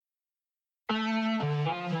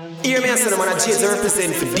Hear me, I said, man, I just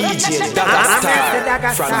represent for DJ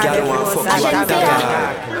Daggastar from Gallon for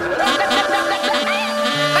Daggastar.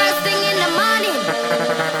 First thing in the morning,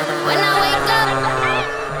 when I wake up,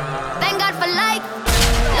 thank God for life.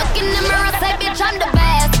 Look in the mirror, say, bitch, I'm the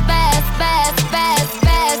best, best, best, best,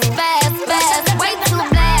 best, best, best. Way too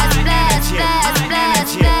blast, blast, blast,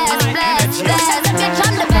 blast, blast, blast, blast. Bitch,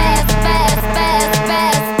 I'm the best, best, best,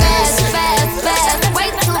 best, best, best, best.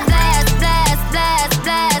 Way too blast, blast, blast,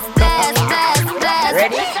 blast, blast, blast, blast.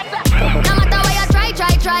 Ready? No matter where you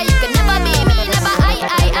try, you can never be me, never I.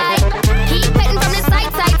 Keep hitting from the side.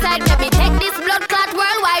 Let me take this blood clot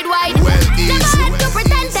worldwide. Well, Never had to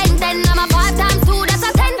pretend, I'm a 5 times 2, that's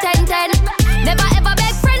a 10. Never ever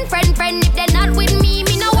beg friend. If they're not with me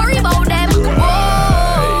no worry about them. Whoa,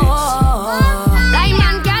 blind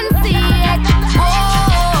man can see it. Whoa,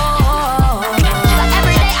 so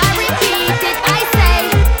every day I repeat it. I say,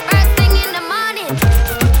 first thing in the morning,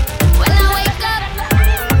 when I wake up,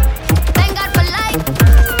 thank God for life.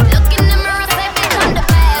 Look in the mirror, say, bitch, I'm the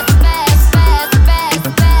best, best, best, best,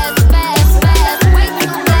 best, best, best. Way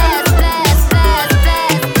too blast, blast, blast,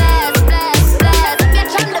 blast, blast, blast, blast.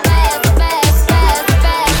 Bitch, I'm the best, best, best,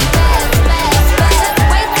 best, best, best, best.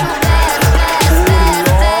 Way too blast, blast, blast,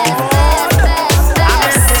 blast, blast, blast, blast.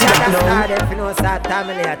 If you know, start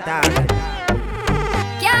family attack.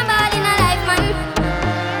 Can't ball in a life, man.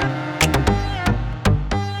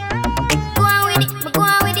 Go on with it, but go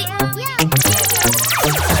on with it.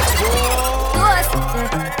 Ghost.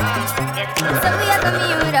 So we are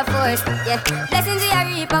coming with a force, yeah. Blessings we are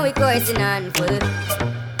reap and we coursing on full.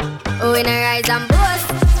 Oh, we not rise and boast.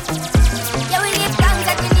 Yeah, we give thanks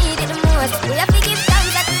that we need it the most. We have to give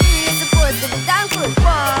thanks that we really supposed to be thankful.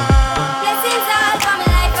 Blessings all for my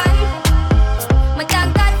life, man. My thank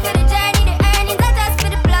God for the journey, the earnings are just for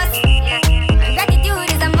the plus. And gratitude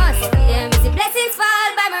is a must. Yeah, me see blessings fall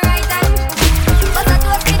by my right hand. But I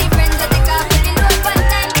toast to the friends that take off with the load one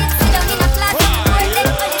time. Kids sit down in a class. Pour them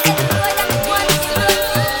for the set the road and me go on with the road.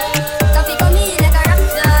 Some people me like a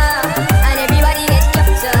raptor, and everybody get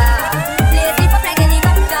captured. Play sleep up like a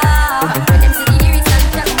helicopter. When them see the lyrics and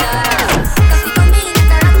chapter. Some people me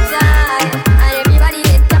like a raptor, and everybody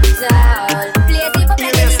get captured. Play sleep up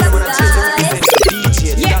like a helicopter.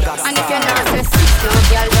 Yeah, and if you're not so sick, no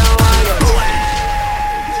girl don't want you.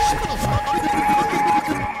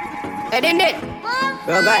 Head in it.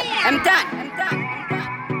 Go good. I'm done.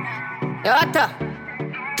 You're hot.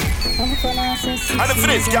 And the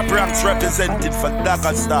French Cap Ranks represented for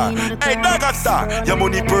Daggastar. Hey, Daggastar, your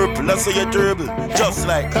money purple, that's so you're durable. Just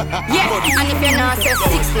like Yeah, and if you're not so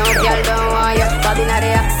sick, no girl don't want you. Bobby not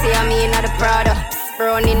the Oxy, I mean not the Prada.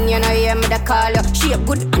 Running, you know, hear me the call you. She a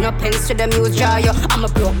good and no pens to the muse jar you. I'm a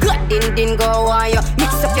pro, good, didn't go on you.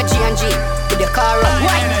 Mix up your G&G with the car up.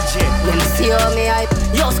 Why? When you see how me hype,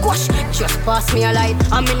 yo squash, just pass me a light.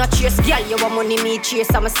 I'm in a chase, girl, you want money, me chase.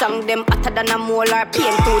 I'm a song them hotter than a molar.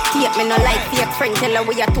 Pain to tape, me no like fake friend. Tell her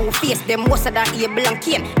we are two-faced, them worse than Abel and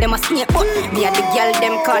Cain. Them a snake, but me a the girl,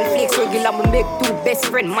 them cornflakes. Regular, me make 2 best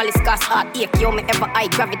friend. Malice cause heartache, yo, me ever high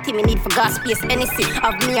gravity. Me need for gas space, anything.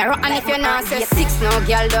 Have me a rock, and if you're not say 6, no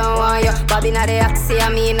girl don't want you. Bobby not the Oxy, I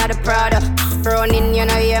mean not the Prada. Running, you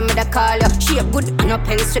know, hear me the call you. She a good and no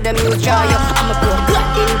pens to the muse jar you. I'm a pro, good,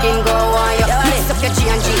 didn't go on you. Mix up your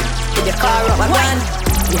G&G with the car up. Why?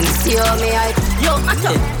 You see how me hype, yo,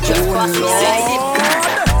 matter. Just pass me a light.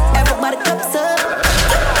 Everybody cups up.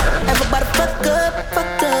 Everybody fuck up.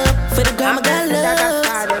 For the girl I got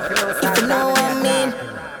love. If you know what I mean.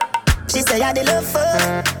 She say I the love fuck.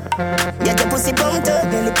 Get your pussy pumped up,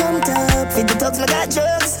 belly pumped up. Feed the dogs, I got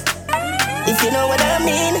drugs. If you know what I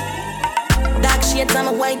mean. Dark shades on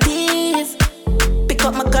my white tees. Pick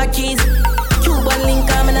up my car keys. Cuban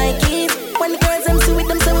link on my Nikes. When the girls them see with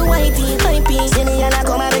them say we whitey, hypey. See me and I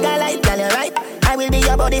come and make a light, girl you right. I will be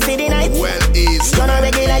your body for the night. well easy. You're not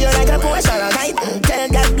regular, you're like a Porsche or a kite. Tell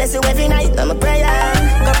God bless you every night, I'm a prayer.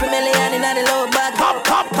 Got $1 million in the low bag.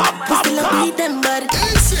 We still a beat them bad.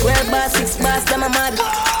 12 bars, 6 bars, them a mad.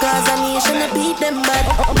 Cause a nation a beat them bad.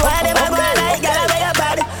 Why them a go like, girl a way a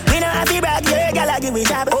bad. We know have to brag, your girl a give me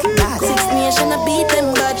job. 6 nation a beat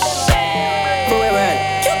them bad. Forever.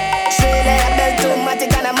 Straight like a belt to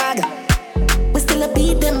Matic and a mag. We still a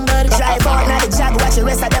beat them bad. Drive out now the jag, watch the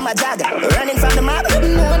rest of them a jag. Running from the mob,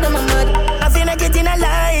 no them a mad. I feel like it in a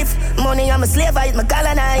life. Money I'm a slave, I eat my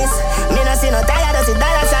colonize. Me no see no tired, I see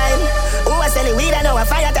dollar sign. Who a selling weed, I know a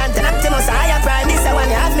fire tank. Ten Optimus, a higher prime, this a one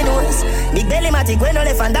you have me nose. Big belly matic, when no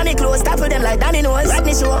left and Danny clothes. Topple them like Danny nose.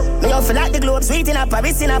 Rodney show, me off like the globe. Sweet in a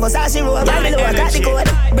Paris, in a Versace robe. Girl below, I got the code.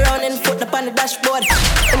 Brown and foot up on the dashboard.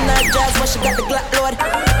 In that jazz, but she got the Glock load.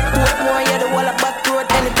 Do it more, yeah, the wall of back road.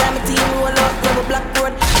 Anytime a team roll out, yeah, we black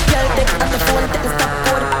road. Yeah,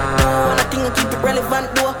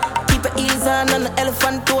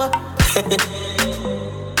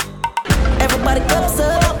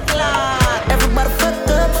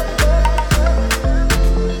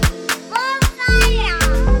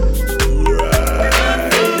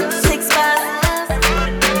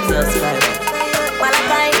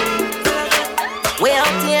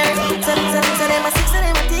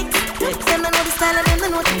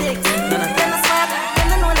 them know the takes. None of them are smart, them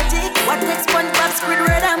don't know the take. What takes SpongeBob,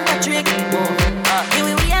 Squidward and Patrick? Here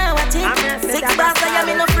we are, what take? 6 bars, I am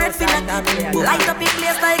in no afraid for nothing. Light up in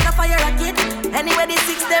place like a fire rocket. Anyway, the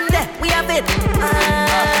 6 them there, we have it.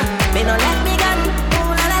 Me no let me gun.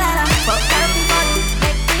 Ooh la la la la. Fuck down the fun,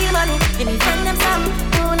 make real money. Give me friend them some.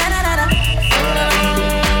 Ooh la la la la.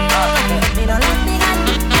 Me no let me gun.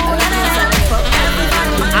 Ooh la la la la. Fuck down the fun.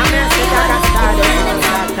 I'm a Daggastar,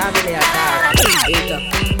 family attack.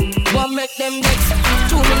 One make them vex.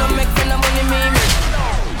 2 me no make friend of money me make.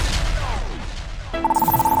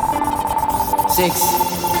 6.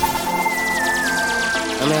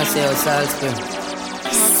 I'm gonna say a salt spring.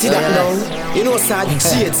 See that now? You know, sir,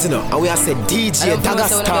 Jades, you know, and we have said DJ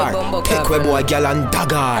Daggastar. Pick where boy, girl, and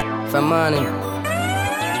Daggar. From morning.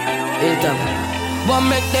 One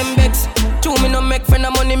make them vex. 2 me no make friend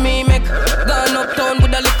of money me make. Gone uptown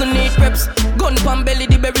with a little neat preps. Gun pan belly,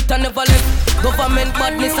 the berry never left. Government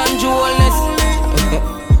badness and jewelness.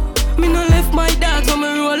 Me no left my dogs when me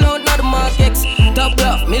roll out, not the Mark X. Top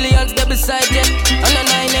block, millions they beside jet. And a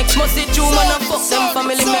 9X, must see true man and fuck them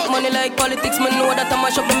family. Make money like politics, me know that I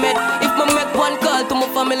mash up the med. If me make one call to my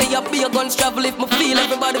family, I be a guns travel. If me feel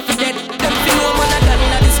everybody for dead. Them feel no man a gun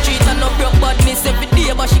in the street and no broke badness. Every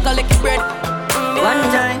day but she collect bread. One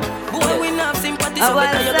time, boy we not have sympathy, so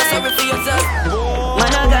better you get sorry for yourself.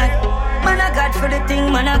 Man I got for the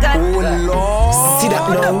thing, man I got. Oh Lord. See that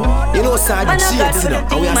now? You know, sir, Jades, you know,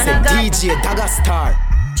 and we have said DJ Daggastar.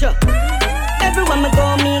 Sure. Everyone me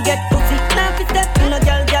go, me get pussy. Now if step in a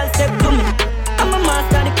girl step to me. I'm a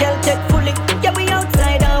master, the girl take fully. Yeah, we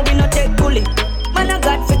outside and we no take bully. Man I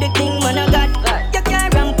got for the thing, man I got. You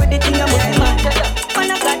can't ramp with the thing, I'm with man.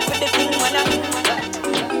 Man I got for the thing, man I got.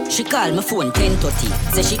 She call my phone 10:30.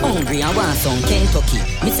 Say she hungry and want some Kentucky.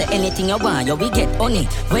 Me say anything you want, you we get honey.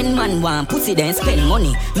 When man want pussy, then spend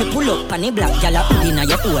money. Me pull up on the black gyal a put inna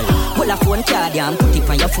your hole. Pull a phone card and put it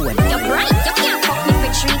on your phone. You're bright, you can't fuck me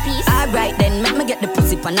for 3 piece. Alright then, make me get the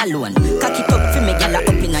pussy pan alone. Cock it up for me gyal a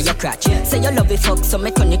up inna your crotch. Say you love it fuck, so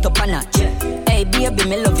me turn it up a notch. Hey baby,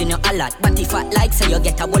 me loving you a lot. But if I like, say you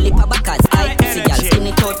get a whole heap of backers. I pussy gyal skin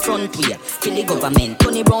it out front way. Kill the government,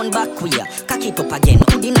 turn it round back way. Cock it up again,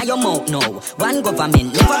 put inna your mouth now. One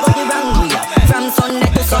government, never go the wrong way. From Sunday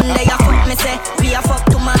to Sunday, I fuck me say. We a fuck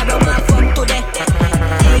tomorrow, I fuck today.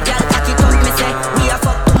 Hey girl, cock it up, me say. We a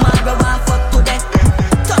fuck tomorrow, I fuck today.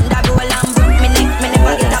 Thunder roll and broke me neck, me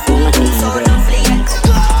never get a phone so lovely.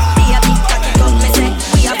 Be a big cock it up, me say.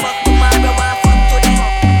 We a fuck tomorrow, I fuck today.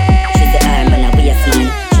 She say I'm on a waist man.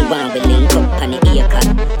 She want we link up on the ear-cut.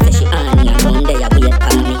 Say she on me and round there, wait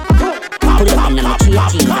for me. Pull up in my 3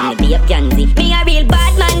 jeans and me be a Gansy. Me a real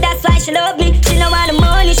bad man, that's why she love me. She no want the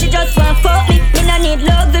money, she just want fuck me. Me no need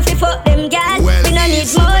love if we fuck them gal. We no need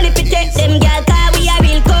money if we take them gal. Cause we a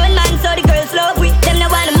real cold man, so the girls love we. Them no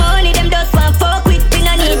want the money, them just want fuck we. We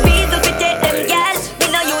no need peace if we take them gal. We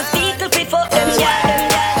no use people if we fuck them gal.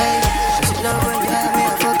 She love when you have me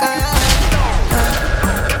a fuck her.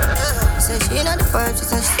 Say she not the first, she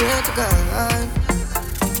said she swear to God.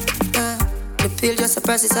 The pill just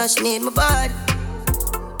suppresses how she need my body.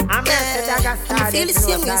 I'm a Daggastar, I feel the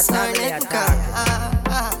same way, son, let me cry.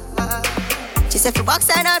 She said for box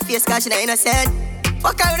on her face, cause she not innocent.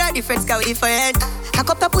 Walk out with her difference, cause we different. Cock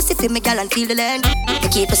up her pussy for me, girl, and feel the land. They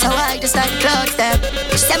keep us so high, just like the clouds, them.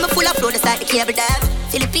 She said me full of flow, just like the cable dam.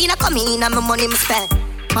 Filipina come in, and my money me spend.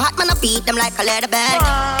 My heart man, I beat them like a leather bag.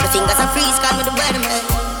 My fingers are freeze, call me the weatherman.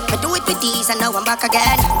 I do it with these, and now I'm back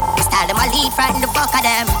again. The style them I leave, frighten the fuck of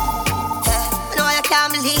them. I know I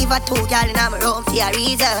can't believe I told y'all in my room for a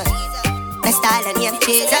reason. My style and name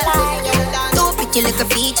chaser. Two pretty little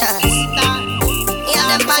features.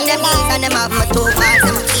 Yeah, them on them knees and them have my two bars,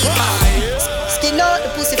 them a keep. Skin out the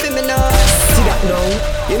pussy for me now. See that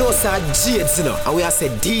now? You know, sir, Jades, you know, and we have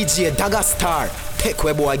said DJ Daggastar. Pick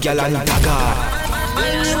where boy, girl, and Daggar.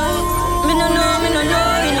 Me no know, you know.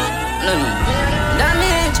 No.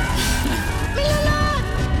 Damage.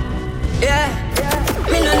 Yeah.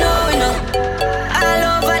 Me no know, you know. All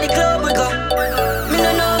over the club we go. Me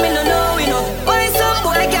no know, you know. Why some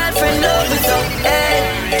boy girlfriend love me so? Hey,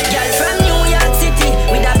 girl from New York City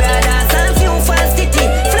with a brothers and few fast city.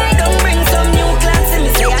 Fly down, bring some new class in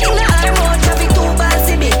me. Say I in a road traffic too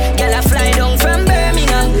bossy big. Girl I fly down from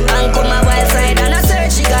Birmingham and come a wild side and a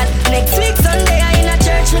search she got. Next week Sunday I in a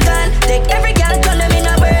church me gone. Take every girl turn them in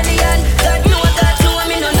a Berlin. God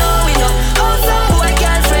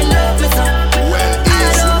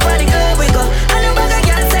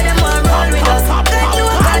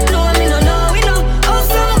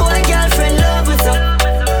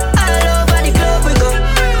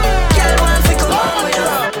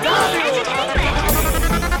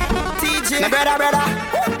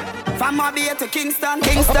From Mobile to Kingston,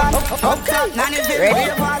 Uptown, Nannyville,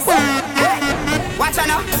 Ravers. Watch out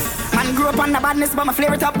now. Man grew up on the badness, but my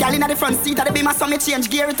flare it up. Girl in the front seat of the beamer, so me change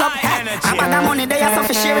gear it up. I got that money there, so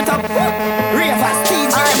fi share it up. Ravers,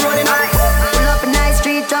 TJ, rolling up. Pull up a nice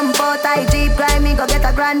street, jump out, I Jeep, climb me, go get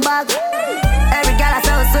a grand bag. Every gal I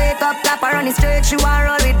saw sweet up, tap her on the street, she want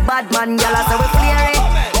roll with bad man. Gal I saw we clear it.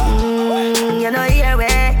 You know here we.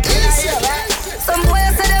 Some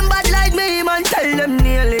boys say them bad like me, man, tell them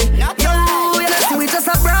nearly. Yo, you know see we just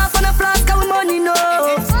a braff and a flask of money, no.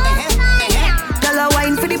 Gal a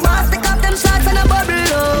wine for the boss, take off them shots and a bubble,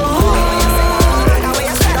 oh.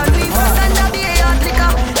 Don't be fuss and a be a hot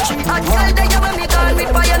liquor. She hot gal there, you when me gone with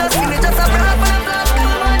fire, no see me just a braff and a flask of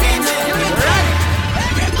money.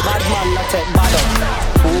 Bad man not take bad up.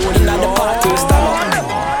 Food in the party stand up.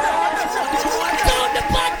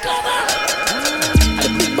 The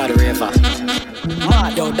big bad raver.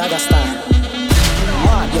 Mad yo Daggastar.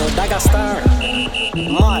 Mad yo Daggastar.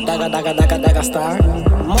 Mad Daggastar.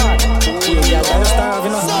 Mad. Yeah, Daggastar, you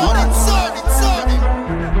know.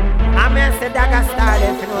 I'm here to Daggastar,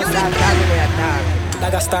 if you know that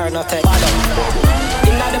Daggastar not take bad up.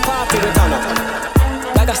 Inna the party we turn up.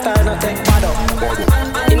 Daggastar not take bad up.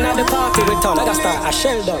 Inna the party we turn up. Daggastar a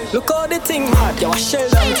shell down. Look how the thing mad, yo a shell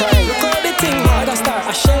down time. Look how the thing mad. Daggastar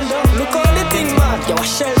a shell down. Look how the thing mad, yo a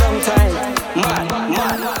shell down time. Mad.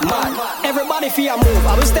 Everybody feel a move.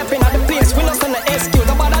 I will step in at the place. We not send the excuse.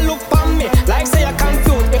 Nobody look on me like say I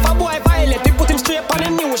confused. If a boy violate, we put him straight on the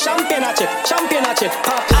new. Champagne a chip.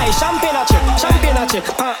 Aye, champagne a chip.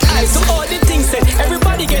 Aye, so all the things said.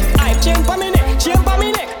 Everybody get hype. Chain pa me neck.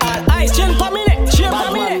 All eyes, chain pa me neck.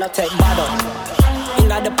 Bad man not take bad up.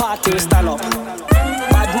 Inna the party stand up.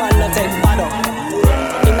 Bad man not take bad up.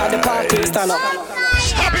 Inna the party stand up.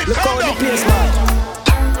 Look how the place man.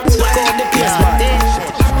 Look how the place man.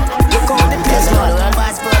 Look how the place man.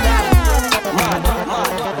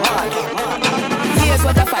 Here's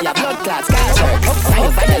what the fire, blood clots, gas hurt.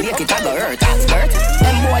 Sign violate it, I go hurt, that's hurt.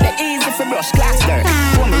 Them boy the easy for brush glass dirt.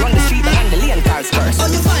 When me run the street and the lane cars first. Oh,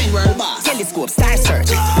 you find world boss. Telescope, star search.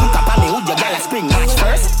 Look up on me, who your gal a spring match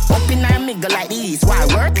first. Up in our miggle like the east, why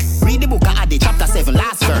work? Read the book of Adi, chapter 7,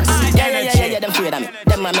 last verse. Yeah, them afraid of me.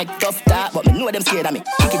 Them a make tough talk, but me know them scared of me.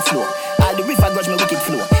 Kick it slow. All the river grudge me wicked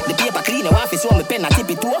flow. The paper clean, you want to show me pen, I tip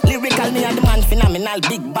it too. Lyrical me and the man phenomenal.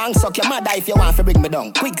 Big bang, suck your mother if you want to bring me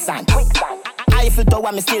down. Quicksand. Eiffel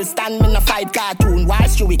Tower, me still stand. Me in a fight cartoon, why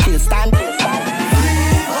should we kill stand?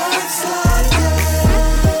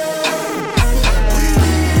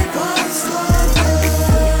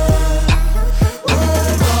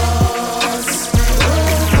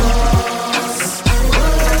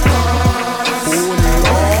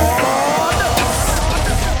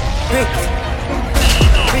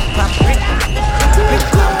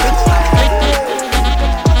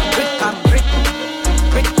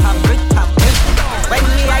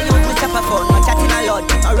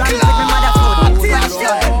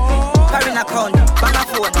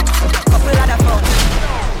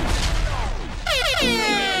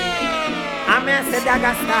 I'm here to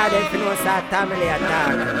Daggastar, if you know that family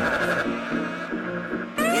attack.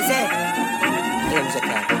 You see?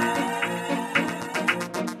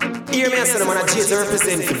 Hear me, son, man, I just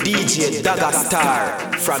represent for DJ Daggastar.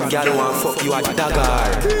 From Gal who want fuck you at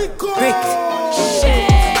Daggar. Brick.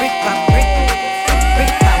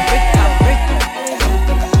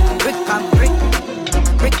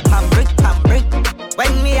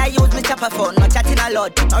 When me I use me chopper phone, no chatting a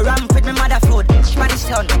lot. I ramp with me mother food, Spanish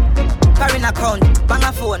town, foreign account, bang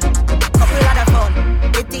a phone, couple other phone.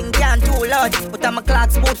 The thing can't too loud, but I'm a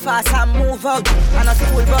clocks boot fast and move out. On a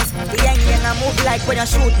school bus, the young I move like when I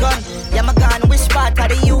shoot gun. Yeah, my gun, which part of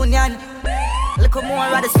the union? Look more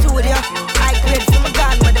at the studio. I grade from a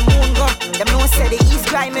gun where the moon go. Them no say the East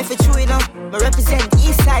crime if it's true enough. Me represent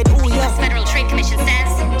East Side, ooh yeah. The Federal Trade Commission says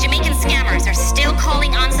Jamaican scammers are still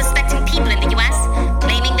calling unsuspecting people in the US,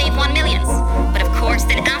 claiming they've won millions. But of course,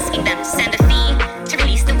 then asking them to send a fee to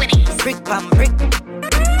release the winnings. Brick pam brick.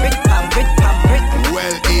 Brick pam brick pam brick.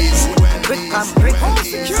 Well easy. Brick pam brick.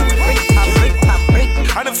 Brick pam brick pam brick.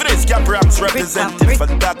 And the phrase Gabrams represented for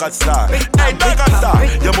Daggastar. Hey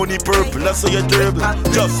Daggastar, your money purple, that's how you dribble.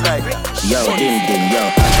 Just like Yo, dim, yo,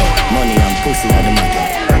 money and pussy are the matter.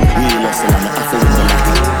 Real hustle and I feel in the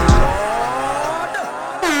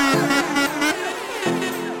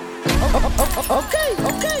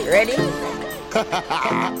Okay, ready?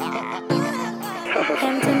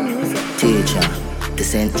 Teacher, the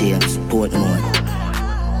St. James, Portmore.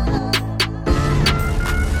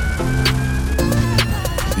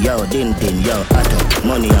 Yo, dim, yo, atto.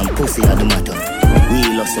 Money and pussy are the matter.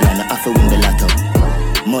 Real hustle and I feel in the latter.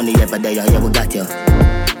 Money ever there, yeah, we got you.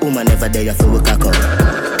 Woman ever there, you feel we cock up.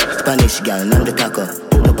 Spanish girl, none the taco.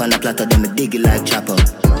 Put up on a platter, them a dig it like chopper.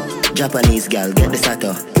 Japanese girl, get the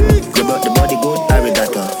sato. You brought the body good,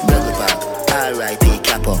 arigato. Double pop, R.I.P.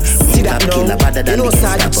 Capo. See that now, you know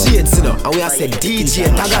Sergeant Shades, you know. And we are said DJ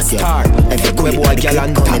Daggastar. Every boy girl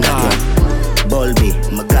and Daggastar. Bulby,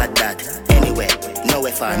 my god that. Anyway,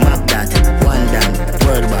 nowhere far, map that. One down,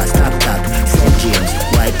 world boss, top top. St. James,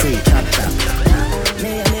 white pre, chop chop.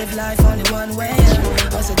 May I live life only one way.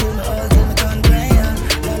 Also do my all till my tongue gray.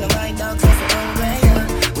 None of my dogs are hungry.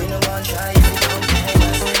 We no one try if you don't pay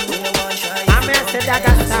us. We no one try. I'm here to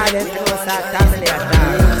Daggastar, them you know start family at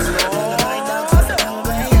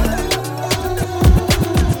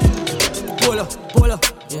Pull up.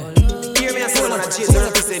 Hear me a soul and chase the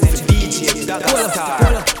representing DJ Daggastar.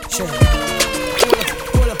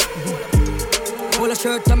 Pull a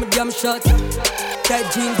shirt and my damn shorts. Tight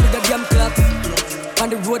jeans with a damn clock. On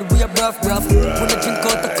the road we are rough. When I drink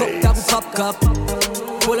out the cup, that we cup.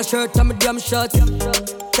 Pull a shirt and my damn shorts.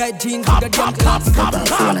 Tight jeans with a damn clock. On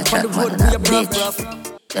the road we are rough.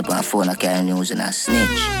 Step on phone, I carry news and I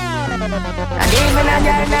snitch. And even a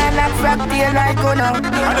girl man like frog tail like Uno.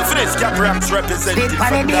 And the finish cap ranks represented for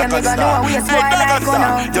Daggastar. Hey,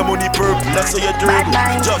 Daggastar, your money purple, that's how you do it.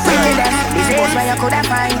 Just this is where you could have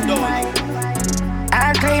find.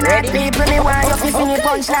 All clean hot people, me want you to sing a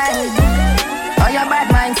punchline. Oh, your bad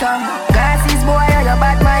mind, so glasses boy, oh, your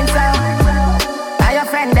bad mind, so are your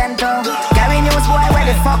friend them too. Carry news boy, where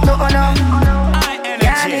the fuck do you know?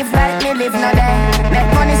 Can't live like me, live no day. Make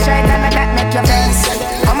money straight and that make your best.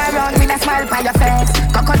 Come around with a smile by your face.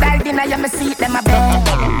 Crocodile dinner, you me see them a bed.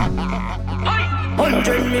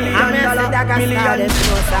 $100 million, $100 million, $100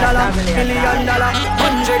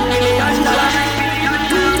 million.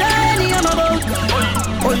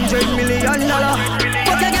 $100 million.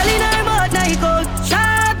 Put a girl in her mouth, now he goes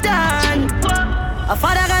sharp down. A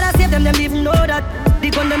father gotta save them even know that. The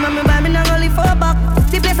gun them on me buy me now only 4 back.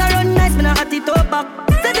 The place I run nice, me now hot it up back.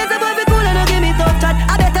 Say there's a boy be cool and don't give me tough chat.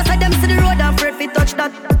 I better say them see the road and afraid fi touch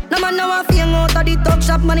that. No man now a fing out of the talk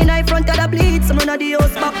shop. Man in the front of the bleed, some run of the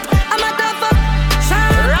house back. I'm a tough up,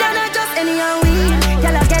 sharp, they're not just any and weed.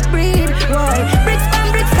 Y'all a get breed, boy. Bricks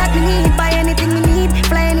pan bricks that me need. Buy anything we need,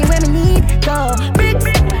 fly anywhere me need. Go, bricks,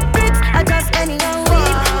 I just any and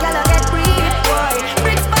weed. Y'all a get breed, boy.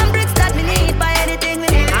 Bricks pan bricks that me need. Buy anything we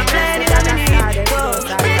need, fly anywhere me need. Go,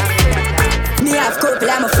 bricks. Me have couple,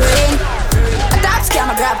 I'm a friend. A top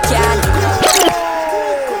scam, a grab can.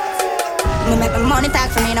 Me make my money talk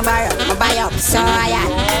for me, no borrow. I buy up, so I am.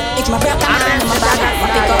 If my broke, I'm on my bag. I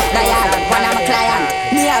pick up the yard, one of my client.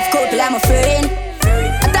 Me have couple, I'm a friend.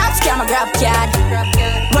 A top scam, a grab can.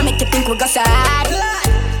 What make you think we go sad?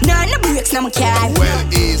 None of breaks, no my car.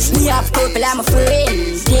 Me have couple, I'm a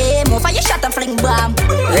friend. Yeah, move for your shot and fling bomb.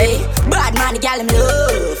 Hey, bad man, the gal I'm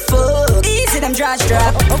love. Fuck, easy them draws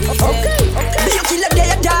drop. Okay. You kill up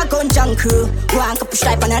there, dog on junk crew. One cup of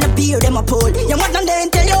stripe and a beer, them a pull. You want them then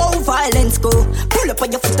tell you how violence go. Pull up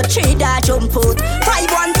on your foot, the tree that jump out.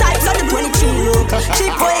 5-1 types on the 23 look.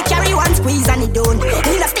 Cheap boy carry one squeeze and it done.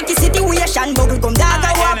 In a sticky situation, bubble gum dog.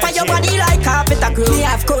 I walk on your body like carpet a crew. Me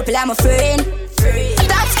have couple, I'm a friend.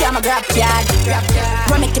 That scam a grab card.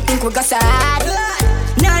 What make you think we go sad?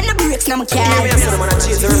 None of breaks, no my car. Me have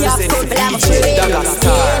couple, I'm a friend.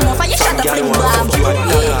 Yeah, no for you shut up, fling bomb.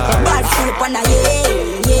 Yeah, bad flip on a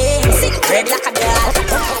yeah. Sing red like a girl.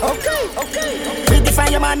 Pretty from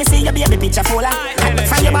your man, me see your baby picture fuller.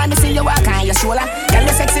 From your man, me see you walk on your shoulder. Girl,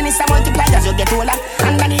 your sexiness a multiply as you get older.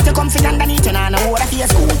 Underneath you comfy, underneath you nah no water.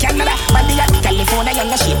 Face cool, Canada, body at California, you're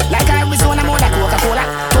no shit. Like Arizona, more like Coca-Cola.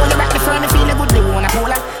 Hold you back the front, me feel a good blue on a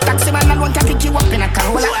polar. Taxi man alone can pick you up in a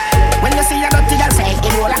Corolla. When you see your dirty girl say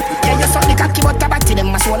Ebola. Yeah, you suck the cocky but back to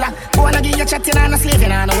them a sola. Wanna give you chatting and a slaving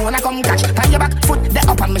and I wanna come catch. Pan your back, foot the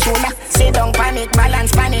up on my shoulder. Sit down, panic,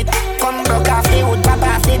 balance, panic. Come broke off the wood, pop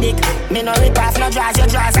off the dick. Me no rip off, no draws, your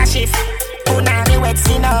draws a shift. Puna me wet,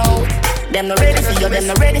 see now. Them no ready for you, them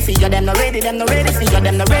no ready for you, them no ready, them no ready for you,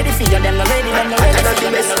 them no ready for you, them no ready, them no ready for you,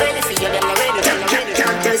 them no ready for you, them no ready, them no ready,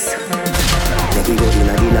 cactus. Make we go in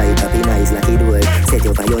a the light, happy nice like it would. Set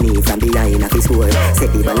you for your knee from behind of his sword. Set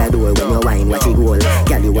the ball a door when you wine, watch it goal.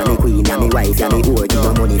 Girl, you want me queen and me wife, and me whore. Give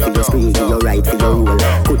your money for your spree, give your right for your rule.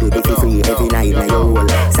 Could do the free every night na your hole.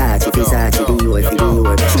 Sachi fi Sachi, the hole fi the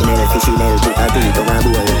hole. Chanel fi Chanel, put a beat on a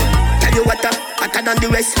bowl. Tell you what hotter than the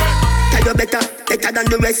rest. Tell you better than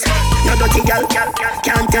the rest. No dirty girl,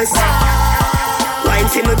 can't test. Wine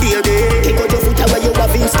for me baby. Kick out your foot away, you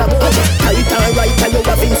have Insta. Tight and right and you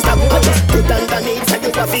have Insta. Put underneath and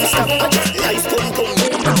you have Insta. Nice pum pum.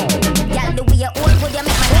 Girl, the way you hold, would you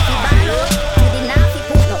make my nutty ball out? You did not fit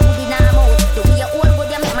put no hoodie in her mouth. The way you hold, would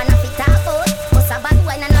you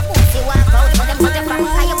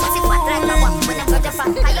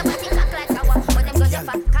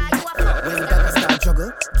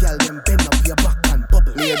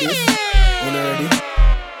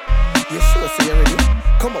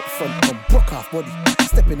broke off body.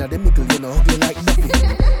 Stepping at the middle, you know, ugly like Duffy.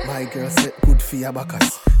 My girl said good for your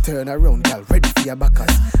backers. Turn around, girl, ready for your backers.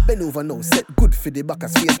 Bend over now, set good for the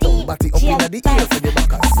backers. Face down, body up in the ear for the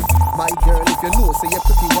backers. My girl, if you know, say you're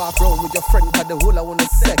pretty, walk round with your friend, cause the whole I wanna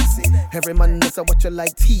sexy. Every man knows I watch you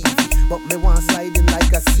like TV, but me want sliding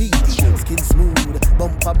like a CD. Skin smooth,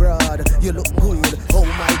 bumper broad, you look good, oh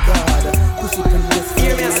my god. Pussy princess.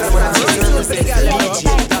 Hear me,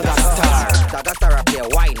 Daggastar a play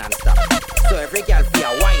wine and stop. So every girl feel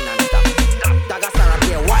a wine and stop. Daggastar a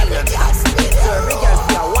play wine and stop. So every girl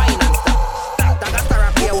feel a wine and stop. Daggastar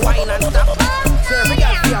a play wine and stop. So every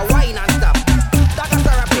girl feel a wine and stop.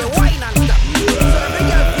 Daggastar a play wine and stop. So every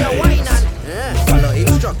girl feel a wine and follow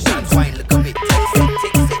instructions, wine look a bit. Tick,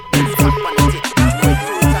 stop on the tick. Wait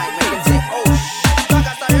through time, make it say, oh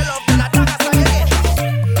Daggastar you love, then a Daggastar you get.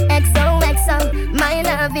 XOXO, my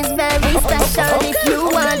love is very special. If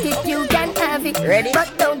you want it, you can have it. Ready?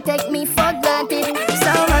 But don't take me for granted.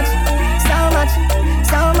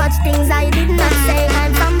 So much things I did not say.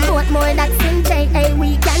 I'm from Portmore, that's in J.A.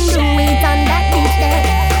 We can do it on that beach there.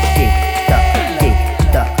 Tick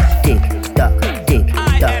tock, tick tock,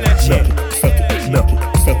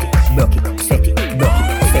 broke it, set it.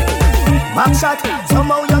 Back shot,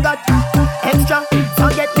 somehow you got extra.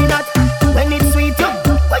 Forget me not when it's sweet. You,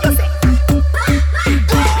 what you say?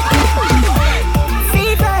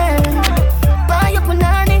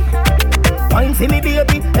 Wine for me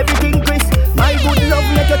baby, everything crisp. My good love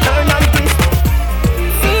make you turn and twist.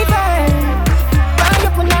 Fever, buy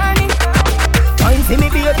your punani. Wine for me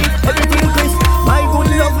baby, everything crisp. My good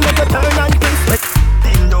love make you turn and twist.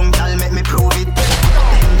 Ding dong girl make me prove it.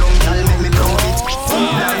 Ding dong girl make me prove it.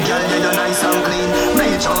 Black girl you nice and clean.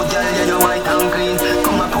 Reach out girl you white and clean.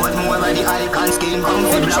 Come and put more by the icon scheme. Come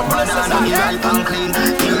for black banana me ripe and clean.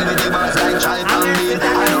 Deal with the bars like child and bean. I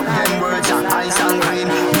love them words are ice and green.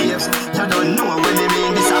 Babes, you don't know what they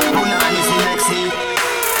mean. This a punani sexy.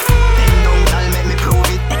 Ding dong girl make me prove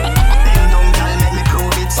it. Ding dong girl make me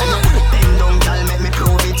prove it. Say ding dong girl make me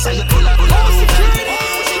prove it. Say pull up. Ding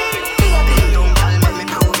dong girl make me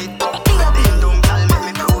prove it. Ding dong girl make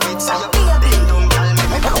me prove it. Say ding dong girl make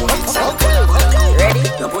me prove it. Say ready?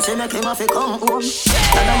 Your pussy make him have to come home.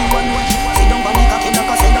 Tell her you want one. Sit down on the cocky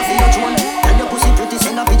like a send off in your drone. Tell your pussy pretty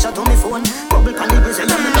send a picture to me phone. Bubble can you say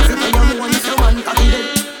you make a fit when you want. If you want cocky dead,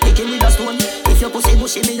 pick him with a stone. If your pussy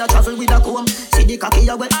bushy me, you travel with a comb. See the cocky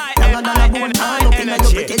you wet, longer than a bone. All up in your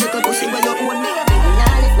pretty little pussy where you own.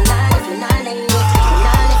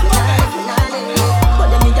 But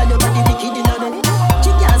let me tell you what the wicked in a bed.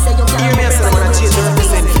 She can't say you can't. Hear me, I said when I change to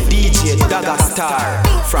represent DJ Daggastar.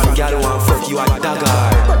 From Gal one fuck you at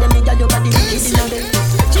Daggar. But let me tell you what the wicked in a bed.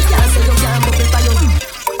 She can't say you can't bubble for you.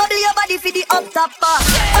 Body your body for the up top bar.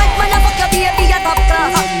 Fight man a fuck your baby a top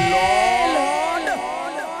class.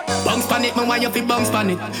 Bounce pan it, man, why you fi bounce pan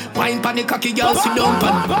it? Wine pan it, cocky girl, sit down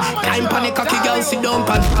pan it. Climb pan it, cocky girl, sit down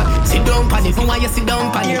pan it. Sit down pan it, man, why you sit down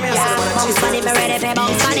pan it? Bounce pan it, me ready for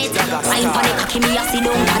bounce pan it. Wine pan it, cocky me a sit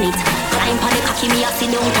down pan it. Climb pan it, cocky me a sit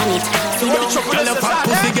down pan it. Sit down. Girl, a fat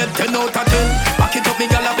pussy get 10 out of 10. Back it up, me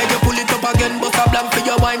girl, I beg you pull it up again. Bust a blank for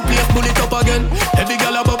your wine, please pull it up again. Every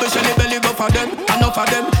girl a bubble, shelly belly go for them. Enough of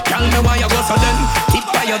them, girl, me why you go so them. Tip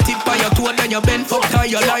by your toe, then you bend. Fuck tie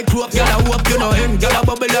you like rope, girl, I hope you know him. Girl, a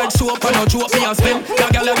bubble like soap, and no joke me a spin.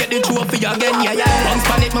 Girl, I get the trophy again, yeah. Bounce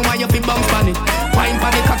pan it, me why you fi bounce pan it? Wine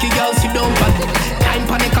pan it, cocky girl, sit down pan it. Climb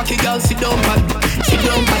pan it, cocky girl, sit down pan it. Sit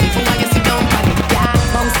down pan it, me why you sit down pan it? Yeah,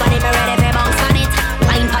 bounce pan it, me ready for bounce pan it.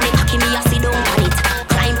 Wine pan it, cocky me a sit down pan it.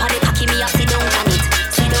 Climb pan it, cocky me a sit down pan it.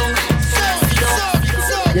 Sit down.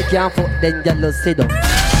 You can't fuck then just sit down.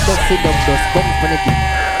 Just sit down, just bounce pan it.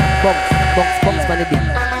 Bounce pan it.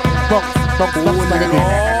 Bounce pan it.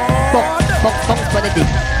 Bounce pan it.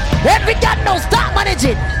 Every girl now start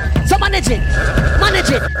managing. So manage it.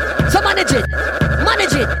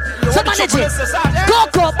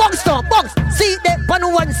 Go, bounce down, bounce. See that pan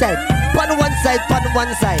one side. One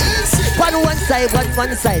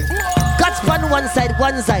side. Catch pan one side.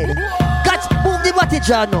 Catch, move the body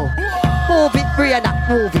jaw now. Move it, Brianna,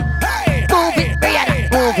 move it.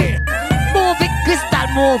 Move it, Crystal,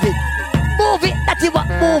 move it. That's it, what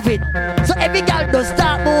move it. So every girl does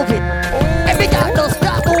start moving.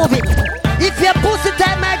 If you're pussy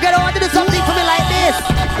time, my girl, I want to do something for me like this.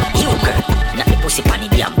 You girl, not the pussy pan in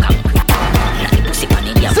the am come. Not the pussy pan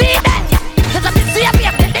in the am. See that? Cause I'm see up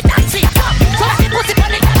here, the dancing. So not the pussy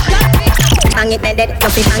pan in the am. Hang it, dead, no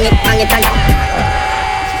fi hang it. Hang it,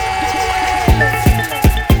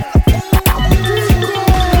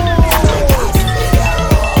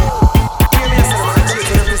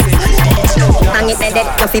 dead,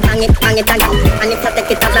 no fi bang it again. And if you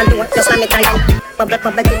take it as a door, just slam it again. Bubble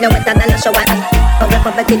till you wetter than a shower.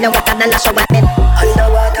 Bubble till you wetter than a shower.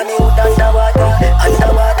 Underwater me wood underwater.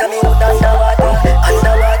 Underwater me wood underwater.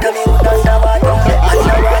 Underwater me wood underwater.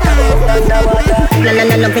 Underwater me wood underwater. La la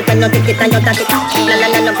la love it and you take it and you take it. La la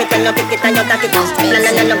la love it and you take it and you take it. La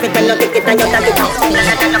la la love it and you take it and you take it. La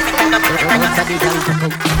la la love it and you take it and you take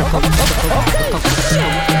it.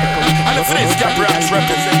 And the face cap rats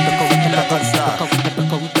represent Daggastar.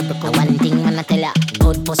 One thing I'ma tell ya,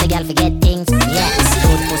 good pussy girl forget things. Yeah,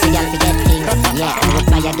 good pussy girl forget things. Yeah, I would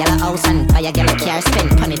buy a girl a house and buy a girl a car,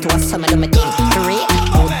 spend money to a summer do me things. For real,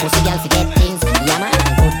 good pussy girl forget things. Yeah man,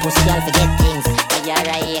 good pussy girl forget things. Buy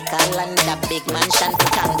a acre land, a big mansion,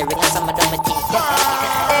 put on the ring and summer do me things.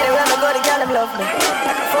 Anywhere I go, the girl them love me.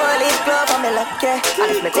 Like a 4-leaf glove on me like yeah.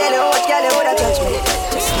 And if me tell you what girl you woulda touch me,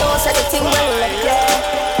 just know say the thing well like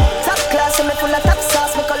yeah. Top class and me full of top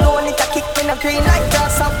sauce, me cologne it a kick in a green like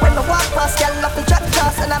grass. And when me walk past, girl love me drop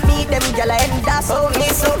toss, and I meet them girl I end us. Oh me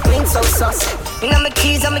so clean, so saucy. Inna my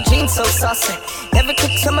keys and my jeans so saucy. Every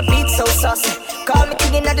kick to my beat so saucy. Call me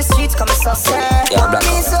king inna the streets, come saucy. Oh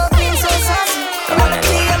me so clean, so saucy. Inna my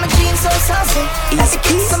keys and my jeans so saucy. Every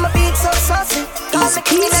kick to my beat so saucy. Call me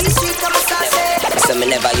king inna the streets, come saucy. So me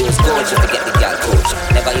never use gold if you get the girl coach.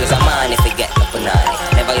 Never use a man if you get the banana.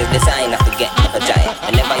 Never use design if you get the vagina.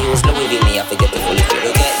 I never use Louis V me if you get the fully fit.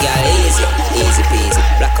 You get girl easy, easy peasy.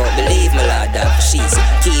 Black out believe me lord dog for she's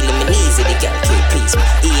killing me easy. The girl can't please me.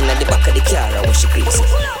 In at the back of the car I wish she greasy.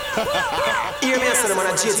 Hear me and man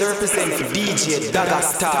a J to represent for DJ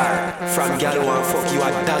Daggastar. From girl who want fuck you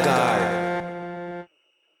a Daggar.